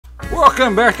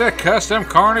Welcome back to Custom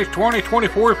Carnage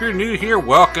 2024. If you're new here,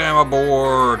 welcome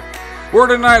aboard. Where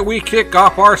tonight we kick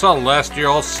off our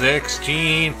Celestial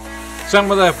 16. Some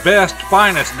of the best,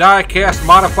 finest diecast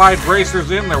modified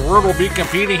racers in the world will be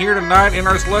competing here tonight in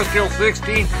our Celestial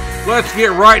 16. Let's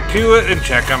get right to it and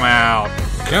check them out.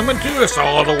 Coming to us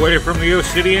all the way from the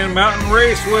Obsidian Mountain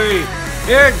Raceway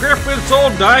at Griffin's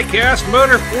old diecast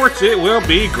motorsports, it will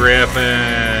be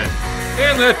Griffin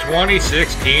in the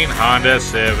 2016 Honda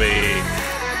Civic.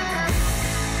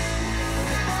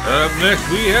 Up next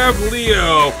we have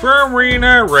Leo from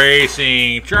Arena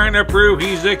Racing, trying to prove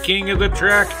he's the king of the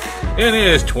track in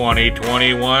his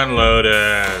 2021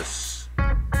 Lotus.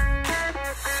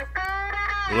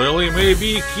 Lily may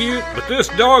be cute, but this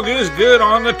dog is good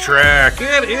on the track.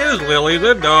 It is Lily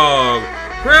the dog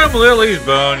from Lily's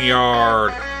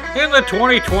Boneyard in the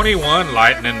 2021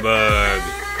 Lightning Bug.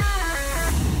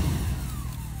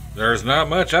 There's not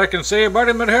much I can say about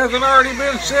him that hasn't already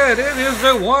been said. It is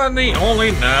the one, the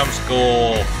only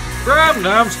Numbskull from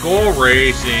Numbskull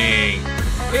Racing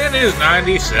in his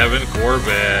 97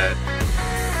 Corvette.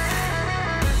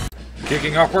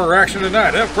 Kicking off our action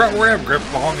tonight, up front we have Grip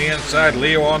on the inside,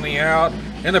 Leo on the out.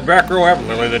 In the back row we have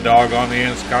Lily the dog on the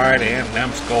inside and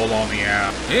Numbskull on the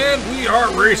out. And we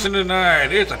are racing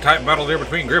tonight. It's a tight battle there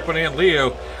between Griffin and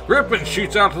Leo. Griffin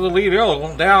shoots out to the lead,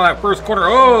 down that first corner.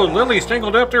 Oh, Lily's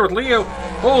tangled up there with Leo.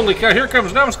 Holy cow, here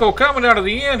comes Numbskull coming out of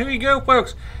the end. Here you go,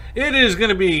 folks. It is going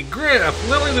to be Griff,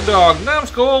 Lily the dog,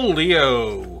 Numbskull,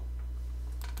 Leo.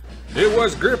 It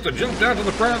was Griff that jumped out to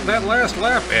the front in that last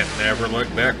lap and never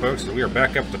looked back, folks. So we are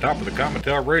back up at the top of the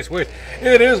Comitel Raceway.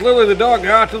 It is Lily the dog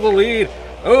out to the lead.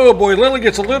 Oh boy, Lily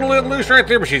gets a little loose right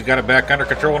there, but she's got it back under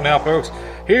control now, folks.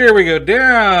 Here we go,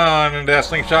 down into that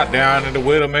slingshot, down into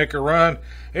Widowmaker run.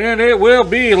 And it will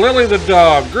be Lily the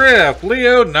dog, Griff,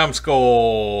 Leo,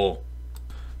 Numbskull.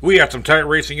 We had some tight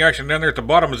racing action down there at the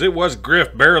bottom as it was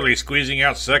Griff barely squeezing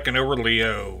out second over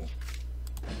Leo.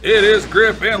 It is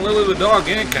Griff and Lily the dog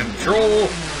in control,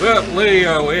 but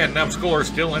Leo and Numbskull are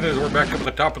still in it as we're back up at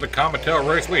the top of the Comitel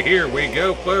Raceway. Here we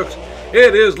go, folks.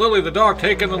 It is Lily the dog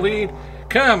taking the lead.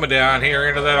 Coming down here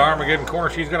into that Armageddon corner.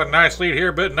 She's got a nice lead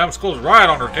here, but Numbskull's right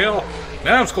on her tail.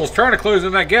 Numbskull's trying to close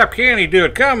in that gap. Can he do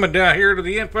it? Coming down here to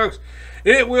the end, folks.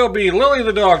 It will be Lily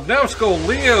the dog, Numbskull,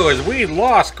 Leo as we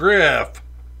lost Griff.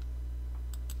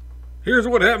 Here's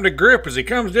what happened to Griff as he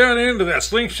comes down into that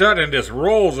slingshot and just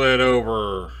rolls it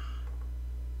over.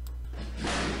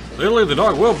 Lily the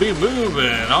dog will be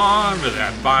moving on to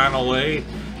that final eight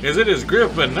as it is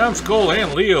Griff and Numbskull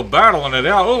and Leo battling it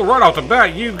out. Oh, right off the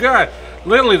bat, you got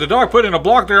Lily the dog putting a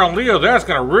block there on Leo. That's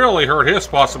going to really hurt his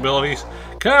possibilities.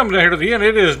 Coming down here to the end,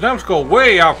 it is Numbskull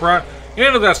way out front.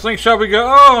 Into that slingshot we go.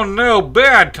 Oh no,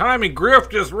 bad timing. Griff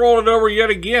just rolled it over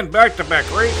yet again.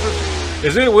 Back-to-back races.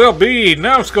 As it will be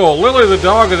Numbskull, Lily the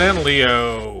dog, and then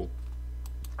Leo.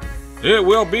 It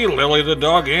will be Lily the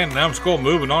dog and Numbskull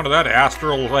moving on to that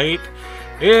Astral 8.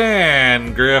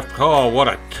 And Griff, oh, what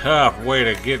a tough way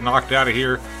to get knocked out of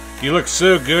here. You look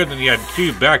so good, and you had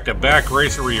two back-to-back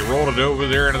races where you rolled it over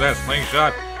there into that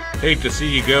slingshot. Hate to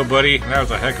see you go, buddy. That was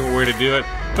a heck of a way to do it.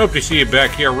 Hope to see you back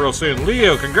here real soon.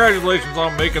 Leo, congratulations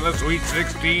on making the Sweet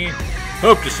 16.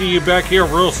 Hope to see you back here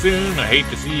real soon. I hate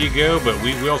to see you go, but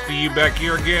we will see you back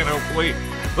here again, hopefully.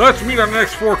 Let's meet our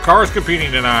next four cars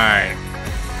competing tonight.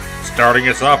 Starting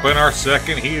us off in our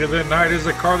second heat of the night is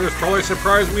the car that's probably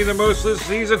surprised me the most this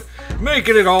season,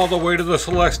 making it all the way to the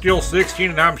Celestial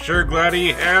 16, and I'm sure glad he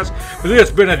has, but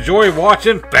it's been a joy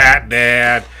watching Fat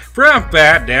Dad from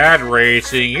Fat Dad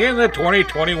Racing in the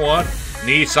 2021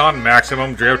 Nissan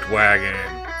Maximum Drift Wagon.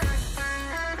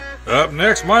 Up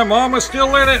next, my mom is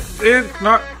still in it.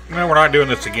 No, we're not doing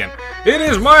this again. It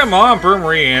is my mom from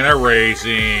Rihanna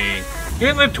Racing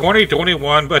in the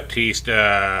 2021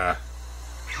 Batista.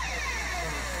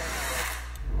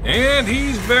 And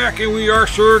he's back, and we are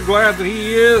sure glad that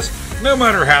he is. No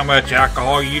matter how much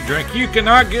alcohol you drink, you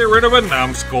cannot get rid of a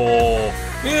Numbskull.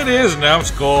 It is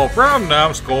Numbskull from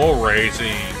Numbskull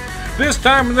Racing, this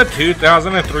time in the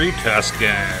 2003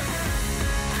 Tuscan.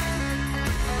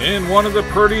 In one of the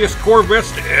prettiest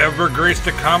Corvettes to ever grace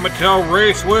the Comitel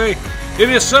Raceway, it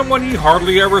is someone you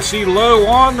hardly ever see low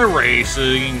on the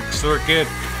racing circuit.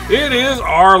 It is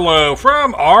Arlo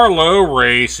from Arlo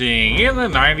Racing in the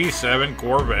 97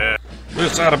 Corvette.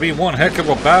 This ought to be one heck of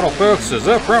a battle, folks, as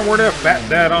up front we're going to have Fat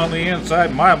Dad on the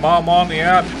inside, my mom on the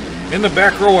out. In the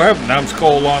back row we'll have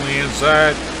Numbskull on the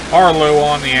inside, Arlo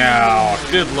on the out.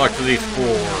 Good luck to these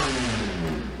four.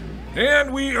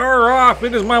 And we are off.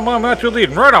 It is my mom out to the lead.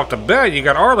 And right off the bat, you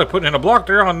got Arlo putting in a block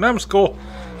there on Numbskull.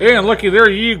 And looky there,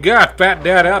 you got Fat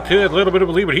Dad out to it. A little bit of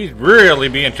a lead, but he's really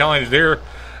being challenged there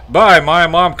by My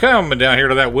Mom. Coming down here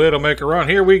to that Widowmaker run.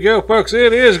 Here we go, folks.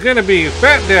 It is going to be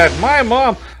Fat Dad, My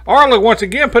Mom, Arlo once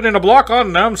again putting in a block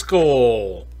on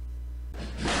Numbskull.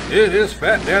 It is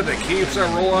Fat Dad that keeps it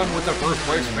rolling with the first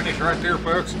place finish right there,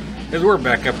 folks. As we're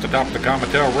back up at the top of the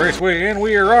Comitel Raceway, and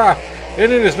we are off.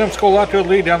 And it is Numbskull out to a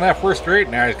lead down that first straight.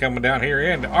 Now he's coming down here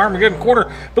in Armageddon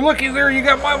corner. But looky there, you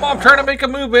got My Mom trying to make a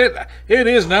move. It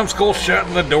is Numbskull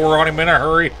shutting the door on him in a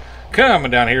hurry.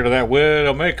 Coming down here to that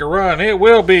Widowmaker run. It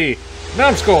will be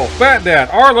Numbskull, Fat Dad,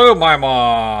 Arlo, My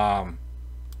Mom.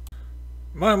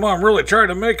 My Mom really tried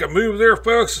to make a move there,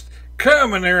 folks.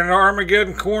 Coming there in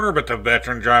Armageddon corner, but the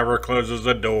veteran driver closes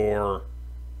the door.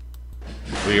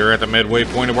 We are at the midway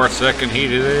point of our second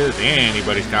heat. It is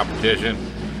anybody's competition.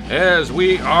 As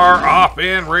we are off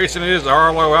in racing, it is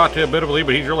Arlo out to a bit of a lead,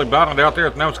 but he's really battling out there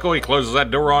with Numbskull. He closes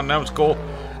that door on Numbskull.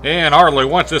 And Arlo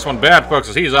wants this one bad, folks,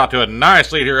 as he's out to a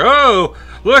nice lead here. Oh,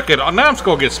 look at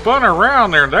Numbskull get spun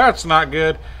around there. That's not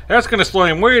good. That's going to slow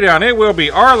him way down. It will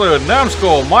be Arlo,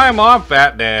 Numbskull, My Mom,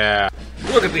 Fat Dad.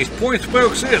 Look at these points,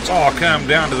 folks. It's all come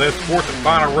down to this fourth and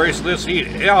final race of this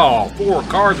heat. All four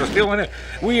cars are still in it.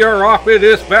 We are off. It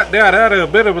is Fat Dad out of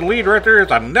a bit of a lead right there.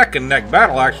 It's a neck-and-neck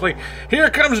battle, actually. Here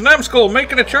comes Numbskull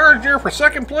making a charge there for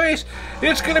second place.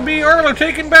 It's going to be Arlo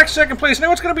taking back second place.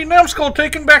 Now it's going to be Numbskull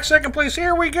taking back second place.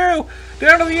 Here we go.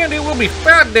 Down to the end, it will be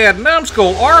Fat Dad,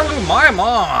 Numbskull, Arlo, My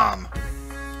Mom.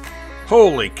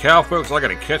 Holy cow, folks, I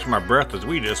gotta catch my breath as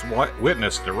we just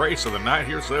witnessed the race of the night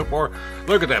here so far.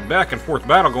 Look at that back and forth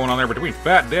battle going on there between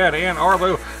Fat Dad and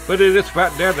Arlo, but it is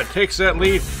Fat Dad that takes that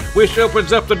lead, which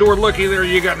opens up the door. Looky there,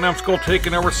 you got Numbskull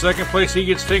taking over second place. He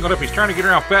gets tangled up. He's trying to get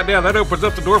around Fat Dad. That opens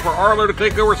up the door for Arlo to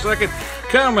take over second.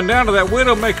 Coming down to that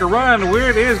Widowmaker run, where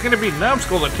it is going to be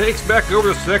Numbskull that takes back over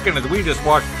the second as we just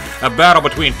watched a battle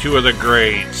between two of the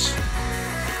greats.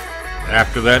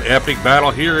 After that epic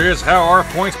battle, here is how our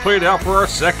points played out for our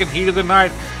second heat of the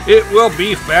night. It will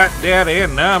be Fat Dad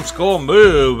and Numbskull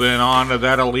moving on to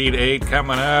that Elite 8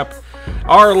 coming up.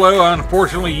 Arlo,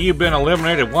 unfortunately, you've been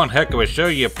eliminated. One heck of a show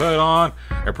you put on.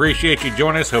 Appreciate you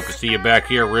joining us. Hope to see you back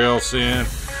here real soon.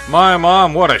 My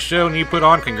Mom, what a show you put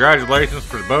on. Congratulations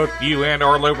for both you and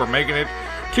Arlo for making it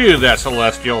to that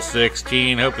Celestial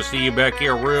 16. Hope to see you back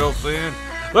here real soon.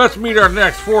 Let's meet our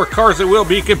next four cars that will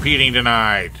be competing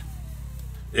tonight.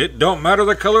 It don't matter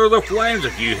the color of the flames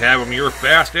if you have them. Your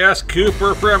fast-ass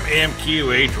Cooper from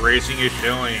MQH Racing is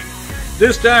showing.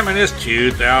 This time in his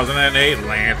 2008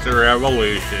 Lancer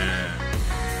Evolution.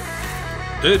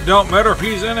 It don't matter if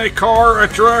he's in a car, a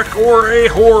truck, or a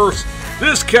horse.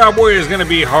 This cowboy is going to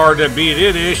be hard to beat.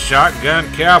 It is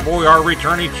Shotgun Cowboy, our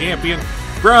returning champion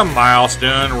from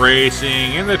Milestone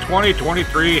Racing in the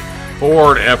 2023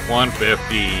 Ford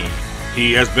F-150.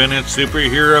 He has been in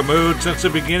superhero mode since the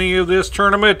beginning of this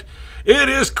tournament. It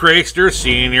is Craigster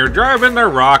Sr. driving the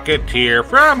Rocketeer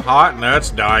from Hot Nuts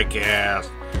Diecast,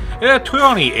 a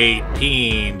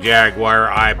 2018 Jaguar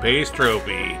I-Pace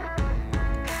Trophy.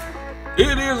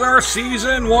 It is our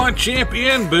Season 1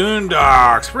 champion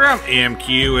Boondocks from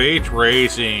MQH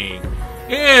Racing.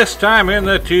 This time in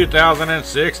the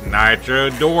 2006 Nitro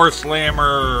Door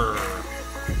Slammer.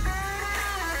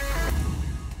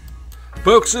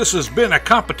 Folks, this has been a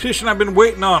competition I've been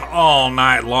waiting on all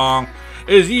night long,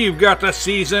 as you've got the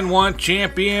Season 1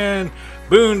 champion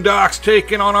Boondocks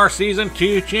taking on our Season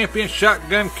 2 champion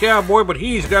Shotgun Cowboy, but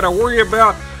he's got to worry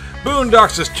about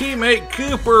Boondocks' teammate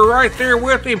Cooper right there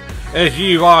with him, as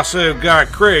you've also got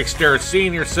Craigster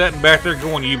Sr. sitting back there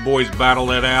going, you boys battle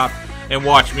it out and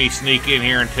watch me sneak in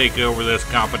here and take over this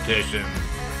competition.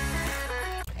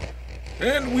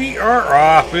 And we are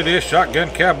off. It is Shotgun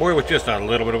Cowboy with just a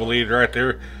little bit of a lead right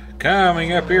there.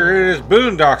 Coming up here, it is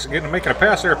Boondocks making a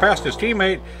pass there past his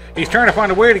teammate. He's trying to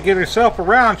find a way to get himself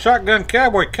around Shotgun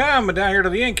Cowboy. Coming down here to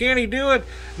the end. Can he do it?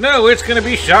 No, it's going to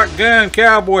be Shotgun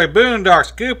Cowboy,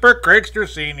 Boondocks, Cooper, Craigster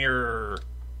Sr.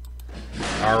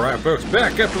 Alright, folks,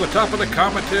 back up to the top of the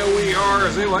Comitel we are,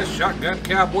 as it was Shotgun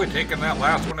Cowboy taking that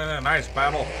last one in a nice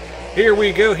battle. Here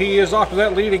we go. He is off to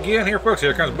that lead again. Here, folks.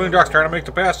 Here comes Boondocks trying to make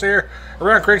the pass there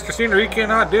around Craigster Sr. He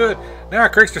cannot do it. Now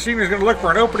Craigster Sr. is going to look for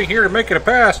an opening here to make it a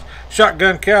pass.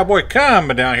 Shotgun Cowboy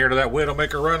coming down here to that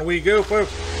Widowmaker run. We go,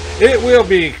 folks. It will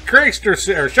be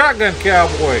Shotgun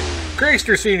Cowboy,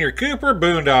 Craigster Sr., Cooper,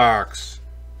 Boondocks.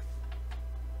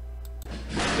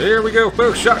 There we go,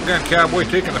 folks. Shotgun Cowboy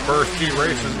taking the first two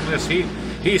races in this heat.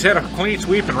 He's had a clean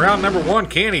sweep in round number one.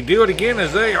 Can he do it again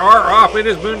as they are off? It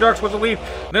is Boondocks with the lead.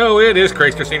 No, it is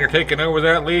Craigster Sr. taking over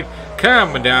that lead.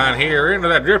 Coming down here into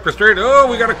that drifter straight.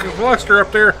 Oh, we got a cluster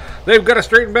up there. They've got to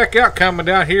straighten back out. Coming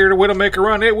down here to Widowmaker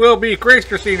run. It will be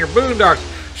Craigster Sr., Boondocks,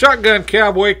 Shotgun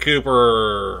Cowboy,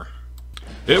 Cooper.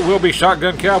 It will be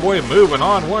Shotgun Cowboy moving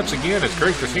on once again. It's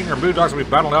Craigster Sr. and Boondocks will be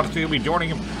battling out to see who'll be joining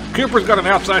him. Cooper's got an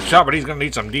outside shot, but he's going to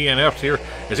need some DNFs here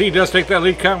as he does take that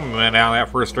lead coming down that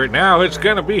first straight. Now it's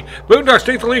going to be Boondocks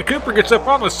take the lead. Cooper gets up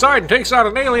on the side and takes out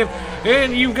an alien.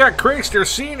 And you've got Craigster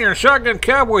Sr. and Shotgun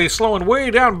Cowboy slowing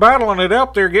way down, battling it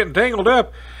up there, getting tangled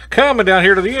up. Coming down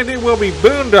here to the end, it will be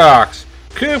Boondocks,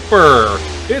 Cooper.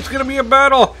 It's going to be a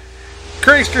battle.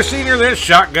 Craigster Sr., then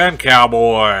Shotgun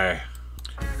Cowboy.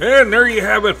 And there you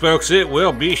have it, folks. It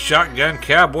will be Shotgun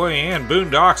Cowboy and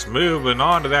Boondocks moving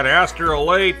on to that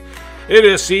Astral 8. It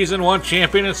is Season 1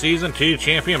 champion and Season 2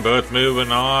 champion, both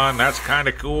moving on. That's kind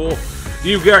of cool.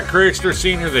 You've got Craigster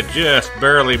Sr. that just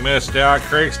barely missed out.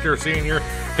 Craigster Sr.,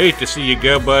 hate to see you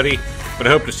go, buddy, but I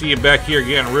hope to see you back here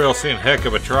again real soon. Heck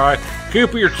of a try.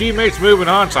 Cooper, your teammates moving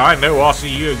on, so I know I'll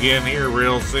see you again here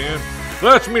real soon.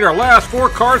 Let's meet our last 4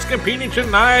 cars competing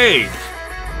tonight.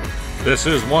 This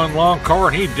is one long car,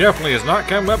 and he definitely has not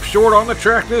come up short on the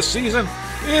track this season.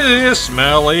 It is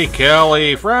Smelly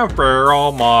Kelly from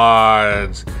Feral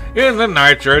Mods in the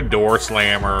Nitro Door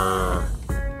Slammer.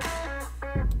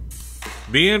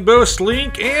 Being both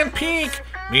sleek and pink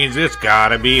means it's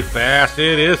gotta be fast.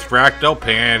 It is Fractal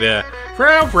Panda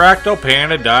from Fractal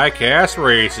Panda Diecast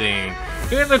Racing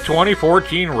in the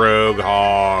 2014 Rogue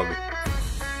Hog.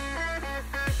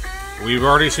 We've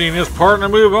already seen his partner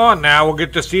move on. Now we'll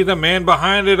get to see the man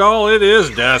behind it all. It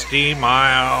is Dusty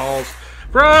Miles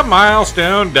from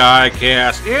Milestone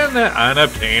Diecast in the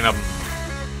Unobtainable.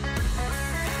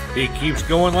 He keeps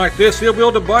going like this, he'll be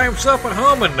able to buy himself a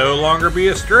home and no longer be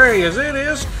a stray, as it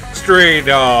is Stray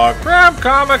Dog from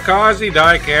Kamikaze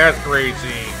Diecast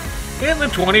Racing in the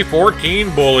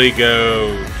 2014 Bully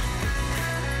Goat.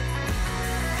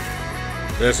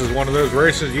 This is one of those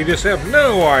races you just have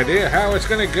no idea how it's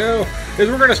going to go. As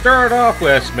we're going to start off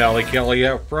with Smelly Kelly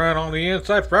up front on the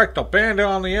inside, Fractal Panda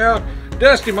on the out,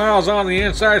 Dusty Miles on the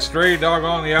inside, Stray Dog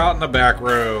on the out in the back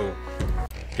row.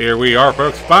 Here we are,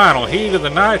 folks. Final heat of the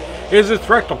night. Is it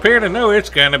Fractal Panda? No, it's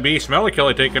going to be Smelly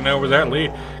Kelly taking over that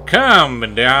lead.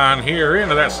 Coming down here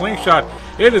into that slingshot.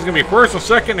 It is going to be first and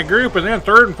second in the group, and then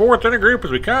third and fourth in the group as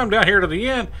we come down here to the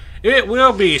end. It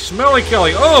will be Smelly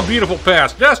Kelly. Oh, beautiful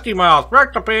pass. Dusty Miles,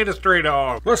 Fractal Panda, Stray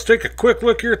Dog. Let's take a quick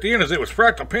look here at the end as it was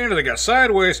Fractal Panda that got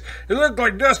sideways. It looked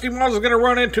like Dusty Miles is going to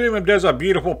run into him and does a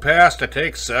beautiful pass to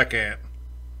take second.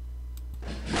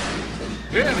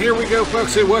 And here we go,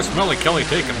 folks. It was Smelly Kelly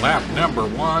taking lap number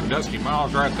 1. Dusty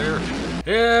Miles right there.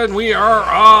 And we are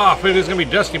off. It is going to be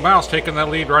Dusty Miles taking that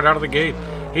lead right out of the gate.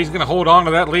 He's going to hold on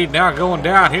to that lead now going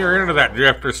down here into that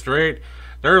drifter straight.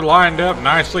 They're lined up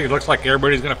nicely. It looks like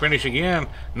everybody's going to finish again.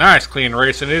 Nice clean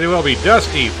race, and it will be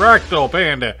Dusty, Fractal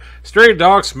Panda, Stray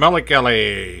Dog, Smelly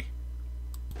Kelly.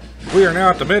 We are now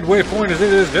at the midway point as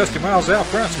it is Dusty Miles out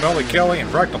front, Smelly Kelly and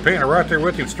Fractal Panda right there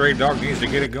with him. Stray Dog needs to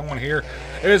get it going here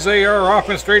as they are off,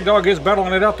 and Stray Dog is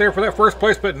battling it out there for that first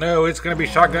place, but no, it's going to be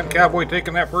Shotgun Cowboy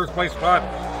taking that first place spot.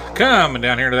 Coming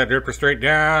down here to that drifter straight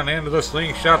down into the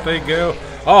slingshot they go.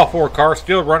 All 4 cars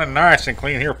still running nice and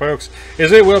clean here, folks,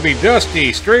 as it will be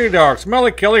Dusty, Stray Dog,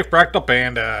 Smelly Kelly, Fractal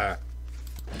Panda.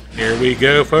 Here we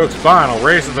go, folks. Final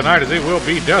race of the night as it will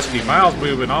be Dusty Miles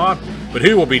moving on. But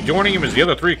who will be joining him as the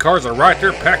other 3 cars are right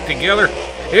there packed together.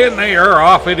 And they are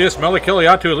off. It is Smelly Kelly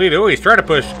out to a lead. Oh, he's trying to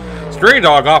push Stray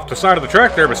Dog off the side of the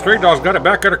track there, but Stray Dog's got it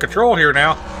back under control here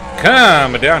now.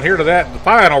 Coming down here to that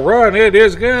final run, it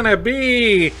is going to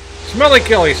be Smelly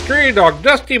Kelly, Stray Dog,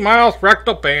 Dusty Miles,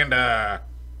 Fractal Panda.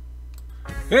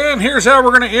 And here's how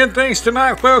we're going to end things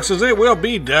tonight, folks, as it will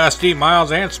be Dusty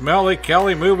Miles and Smelly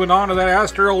Kelly moving on to that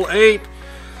Astral 8.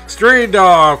 Stray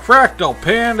Dog, Fractal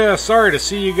Panda, sorry to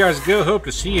see you guys go. Hope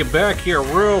to see you back here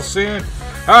real soon.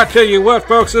 I tell you what,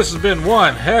 folks, this has been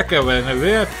one heck of an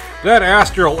event. That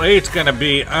Astral 8's going to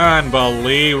be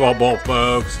unbelievable,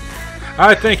 folks.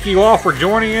 I thank you all for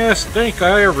joining us. Thank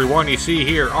everyone you see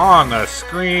here on the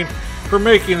screen for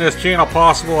making this channel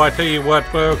possible. I tell you what,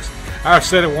 folks, I've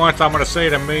said it once, I'm going to say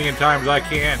it 1,000,000 times. I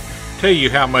can't tell you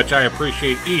how much I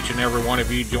appreciate each and every one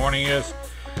of you joining us.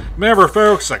 Remember,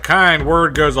 folks, a kind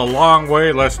word goes a long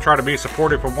way. Let's try to be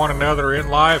supportive of one another in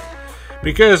life,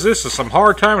 because this is some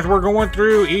hard times we're going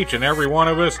through, each and every one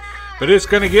of us, but it's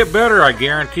going to get better, I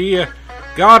guarantee you.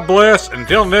 God bless.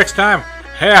 Until next time,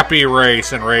 happy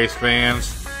racing, race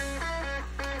fans.